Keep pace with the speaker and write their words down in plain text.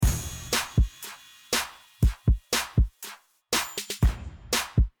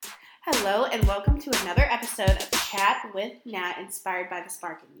Hello and welcome to another episode of Chat with Nat, inspired by the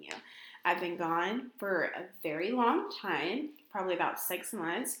spark in you. I've been gone for a very long time, probably about 6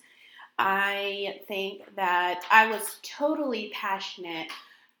 months. I think that I was totally passionate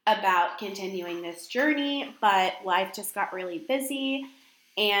about continuing this journey, but life just got really busy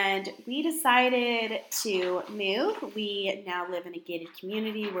and we decided to move. We now live in a gated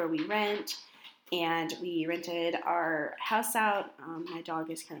community where we rent. And we rented our house out. My dog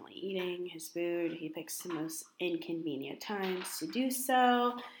is currently eating his food. He picks the most inconvenient times to do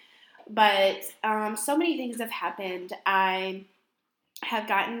so. But so many things have happened. I have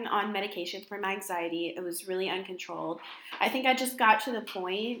gotten on medication for my anxiety. It was really uncontrolled. I think I just got to the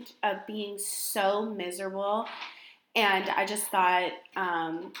point of being so miserable. And I just thought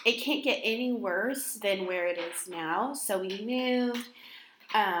it can't get any worse than where it is now. So we moved.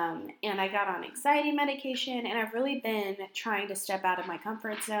 And I got on anxiety medication, and I've really been trying to step out of my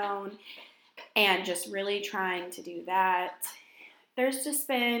comfort zone and just really trying to do that. There's just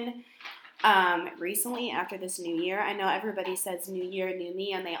been, recently after this new year, I know everybody says new year, new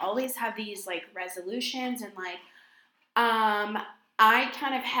me, and they always have these like resolutions and I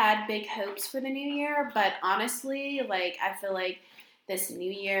kind of had big hopes for the new year, but honestly, I feel like this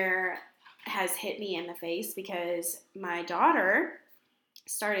new year has hit me in the face because my daughter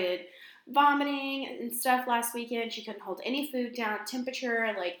started vomiting and stuff last weekend. She couldn't hold any food down, temperature,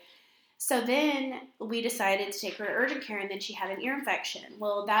 so then we decided to take her to urgent care, and then she had an ear infection.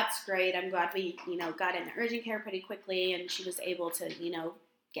 Well, that's great. I'm glad we, got in the urgent care pretty quickly, and she was able to,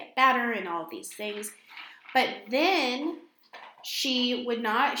 get better and all of these things. But then she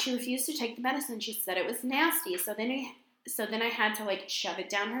refused to take the medicine. She said it was nasty. So then I had to shove it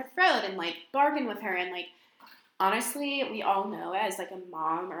down her throat and bargain with her and honestly, we all know as a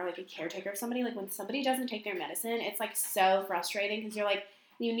mom or a caretaker of somebody, when somebody doesn't take their medicine, it's so frustrating because you're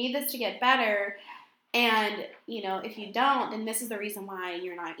you need this to get better. And, if you don't, then this is the reason why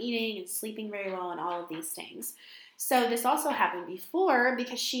you're not eating and sleeping very well and all of these things. So this also happened before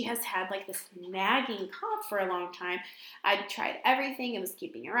because she has had this nagging cough for a long time. I tried everything. It was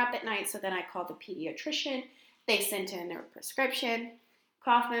keeping her up at night. So then I called the pediatrician. They sent in their prescription,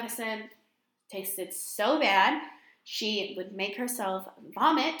 cough medicine. Tasted so bad, she would make herself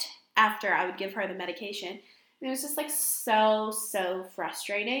vomit after I would give her the medication. And it was just so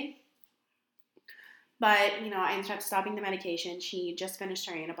frustrating. But, I ended up stopping the medication. She just finished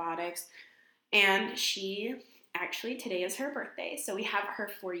her antibiotics. And today is her birthday. So we have her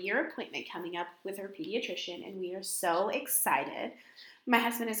 4-year appointment coming up with her pediatrician. And we are so excited. My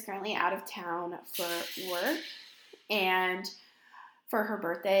husband is currently out of town for work. And for her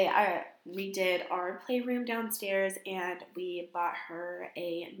birthday, we did our playroom downstairs, and we bought her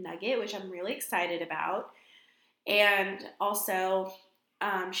a Nugget, which I'm really excited about. And also,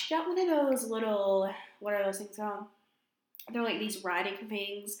 she got one of those little, what are those things called? They're these riding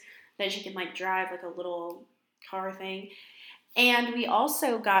things that she can drive, a little car thing. And we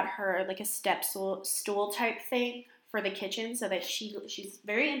also got her a step stool type thing for the kitchen so that she's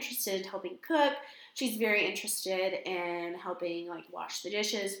very interested in helping cook. She's very interested in helping wash the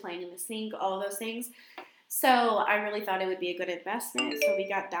dishes, playing in the sink, all those things. So I really thought it would be a good investment. So we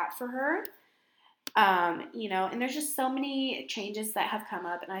got that for her. And there's just so many changes that have come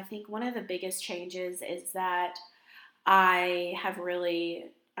up. And I think one of the biggest changes is that I have really,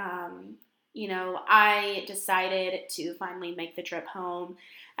 I decided to finally make the trip home.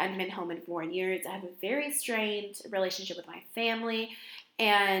 I've been home in 4 years. I have a very strained relationship with my family.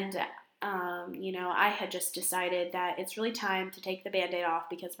 And I had just decided that it's really time to take the Band-Aid off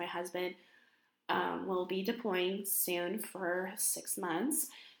because my husband will be deploying soon for 6 months.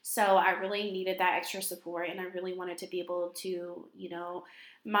 So I really needed that extra support, and I really wanted to be able to,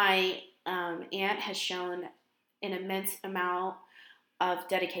 my aunt has shown an immense amount of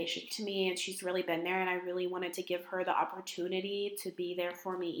dedication to me, and she's really been there, and I really wanted to give her the opportunity to be there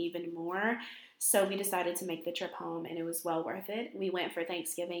for me even more. So we decided to make the trip home, and it was well worth it. We went for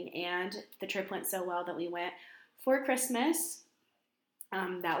Thanksgiving, and the trip went so well that we went for Christmas.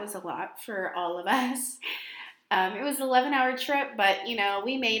 That was a lot for all of us. It was an 11-hour trip, but,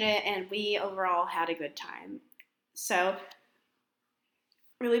 we made it, and we overall had a good time. So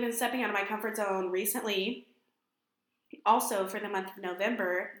really been stepping out of my comfort zone recently. Also, for the month of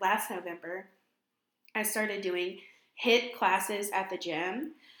November, last November, I started doing HIIT classes at the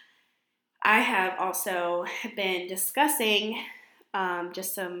gym. I have also been discussing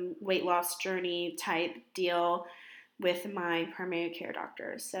just some weight loss journey type deal with my primary care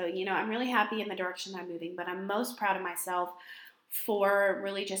doctor. So, I'm really happy in the direction I'm moving, but I'm most proud of myself for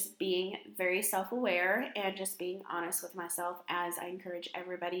really just being very self-aware and just being honest with myself, as I encourage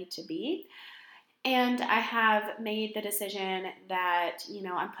everybody to be. And I have made the decision that,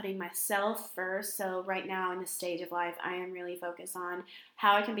 I'm putting myself first. So right now in this stage of life, I am really focused on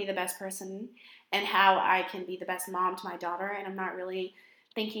how I can be the best person and how I can be the best mom to my daughter. And I'm not really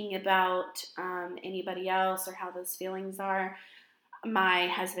thinking about anybody else or how those feelings are. My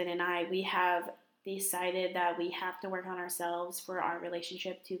husband and I, we have decided that we have to work on ourselves for our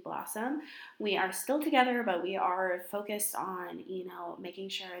relationship to blossom. We are still together, but we are focused on, making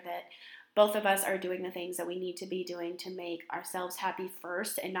sure that both of us are doing the things that we need to be doing to make ourselves happy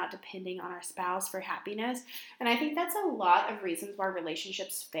first and not depending on our spouse for happiness. And I think that's a lot of reasons why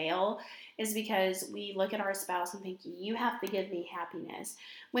relationships fail, is because we look at our spouse and think, you have to give me happiness.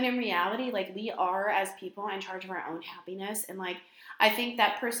 When in reality, like, we are as people in charge of our own happiness. And like, I think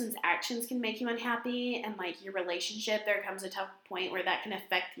that person's actions can make you unhappy, and like your relationship, there comes a tough point where that can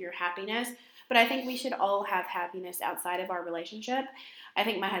affect your happiness. But I think we should all have happiness outside of our relationship. I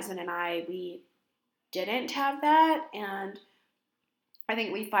think my husband and I, we didn't have that, and I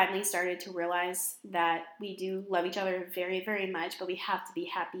think we finally started to realize that we do love each other very, very much, but we have to be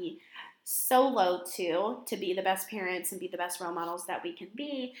happy solo too, to be the best parents and be the best role models that we can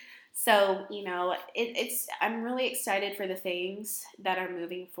be. So, I'm really excited for the things that are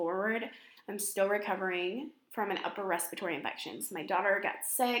moving forward. I'm still recovering from an upper respiratory infection. So my daughter got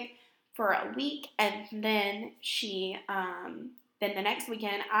sick for a week, and then then the next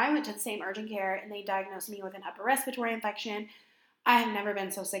weekend, I went to the same urgent care, and they diagnosed me with an upper respiratory infection. I have never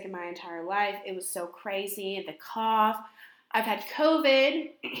been so sick in my entire life. It was so crazy. The cough. I've had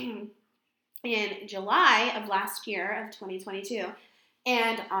COVID in July of last year, of 2022.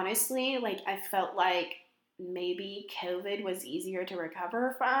 And honestly, like, I felt like maybe COVID was easier to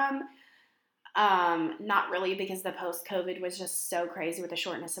recover from. Not really, because the post-COVID was just so crazy with the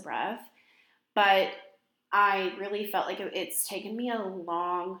shortness of breath. But I really felt like it's taken me a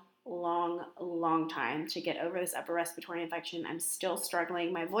long, long, long time to get over this upper respiratory infection. I'm still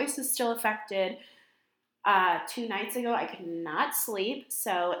struggling. My voice is still affected. 2 nights ago, I could not sleep.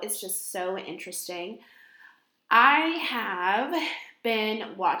 So it's just so interesting. I have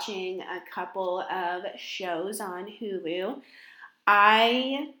been watching a couple of shows on Hulu.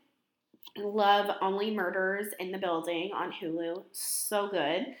 I love Only Murders in the Building on Hulu. So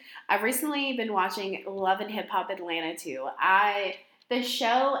good. I've recently been watching Love and Hip Hop Atlanta too. The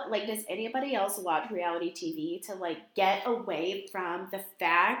show, like, does anybody else watch reality TV to like get away from the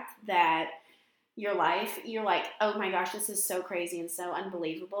fact that your life, you're like, oh my gosh, this is so crazy and so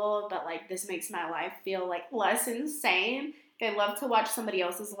unbelievable, but like, this makes my life feel like less insane. I love to watch somebody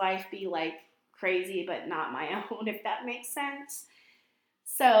else's life be like crazy, but not my own, if that makes sense.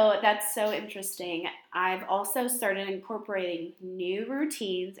 So that's so interesting. I've also started incorporating new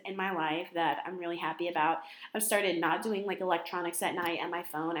routines in my life that I'm really happy about. I've started not doing like electronics at night on my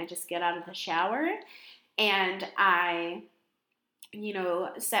phone. I just get out of the shower and I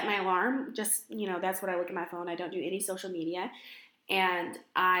set my alarm. Just, that's what I look at my phone. I don't do any social media. And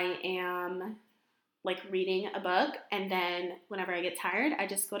I am like reading a book. And then whenever I get tired, I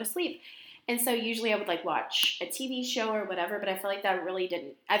just go to sleep. And so usually I would like watch a TV show or whatever, but I feel like that really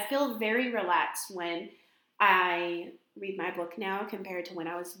didn't. I feel very relaxed when I read my book now compared to when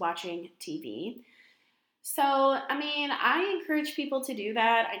I was watching TV. So, I mean, I encourage people to do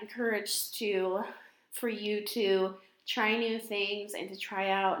that. I encourage for you to try new things and to try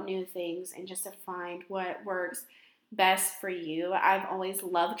out new things and just to find what works best for you. I've always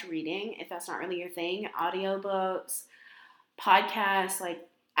loved reading, if that's not really your thing. Audiobooks, podcasts, like,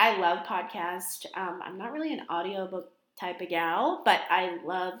 I love podcasts. I'm not really an audiobook type of gal, but I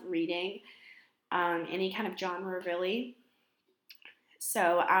love reading any kind of genre, really.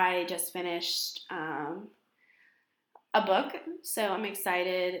 So I just finished a book, so I'm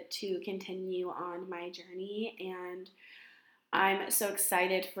excited to continue on my journey, and I'm so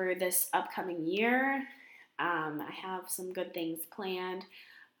excited for this upcoming year. I have some good things planned.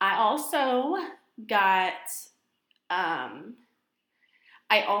 I also got um,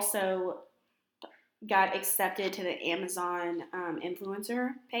 I also got accepted to the Amazon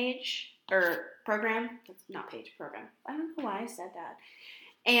influencer page or program. That's not page, program. I don't know why I said that.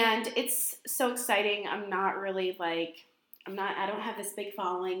 And it's so exciting. I don't have this big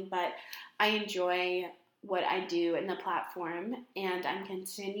following, but I enjoy what I do in the platform, and I'm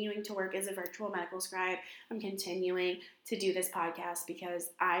continuing to work as a virtual medical scribe. I'm continuing to do this podcast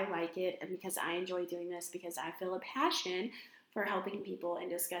because I like it and because I enjoy doing this, because I feel a passion for helping people and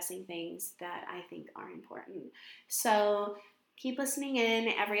discussing things that I think are important. So keep listening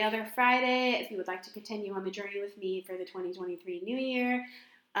in every other Friday if you would like to continue on the journey with me for the 2023 new year.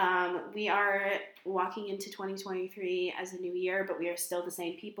 We are walking into 2023 as a new year, but we are still the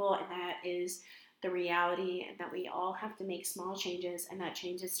same people, and that is the reality, and that we all have to make small changes, and that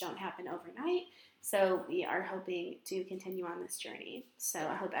changes don't happen overnight. So we are hoping to continue on this journey. So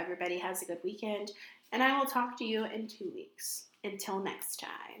I hope everybody has a good weekend, and I will talk to you in 2 weeks. Until next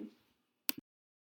time.